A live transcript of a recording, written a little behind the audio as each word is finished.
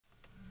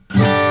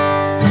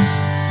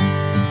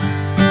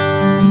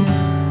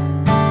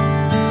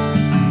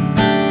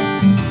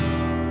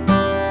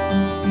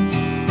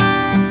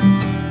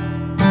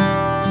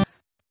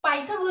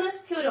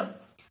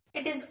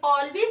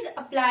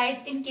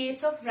applied in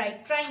case of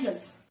right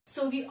triangles.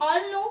 So we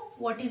all know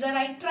what is a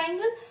right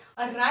triangle.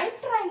 A right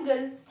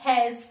triangle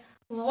has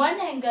one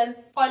angle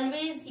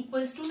always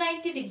equals to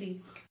 90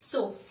 degree.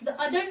 So the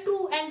other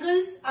two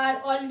angles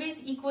are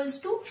always equals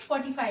to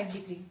 45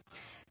 degree.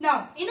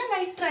 Now in a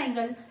right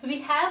triangle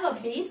we have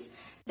a base,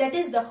 that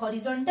is the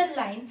horizontal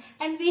line,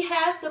 and we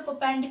have the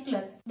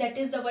perpendicular, that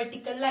is the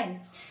vertical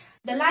line.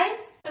 The line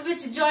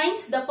which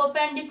joins the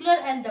perpendicular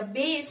and the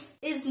base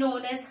is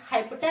known as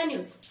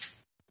hypotenuse.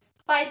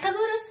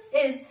 Pythagoras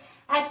is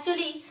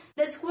actually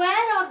the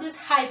square of this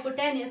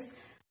hypotenuse,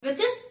 which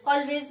is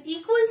always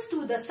equals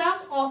to the sum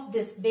of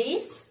this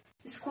base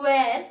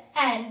square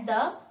and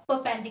the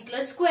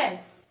perpendicular square.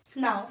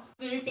 Now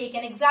we will take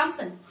an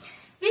example.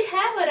 We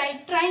have a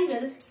right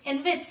triangle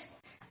in which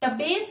the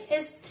base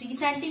is 3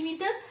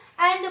 cm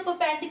and the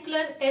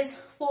perpendicular is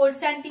 4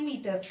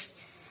 cm.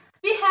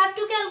 We have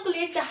to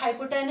calculate the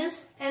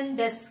hypotenuse in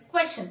this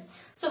question.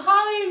 So how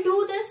we will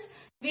do this?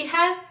 We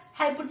have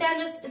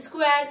hypotenuse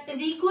square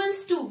is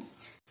equals to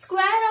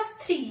square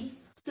of 3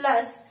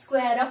 plus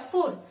square of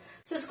 4.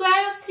 So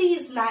square of 3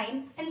 is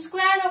 9 and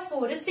square of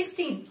 4 is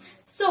 16.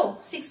 So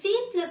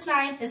 16 plus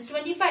 9 is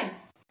 25.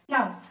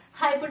 Now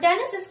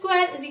hypotenuse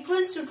square is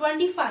equals to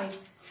 25.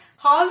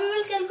 How we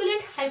will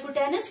calculate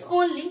hypotenuse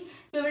only?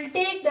 We will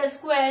take the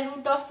square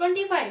root of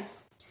 25.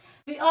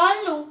 We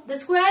all know the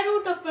square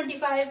root of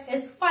 25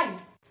 is 5.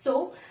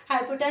 So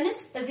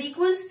hypotenuse is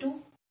equals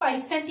to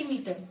 5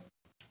 cm.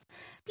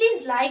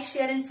 Please like,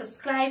 share and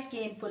subscribe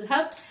Gainful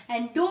Hub,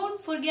 and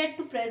don't forget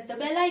to press the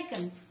bell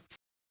icon.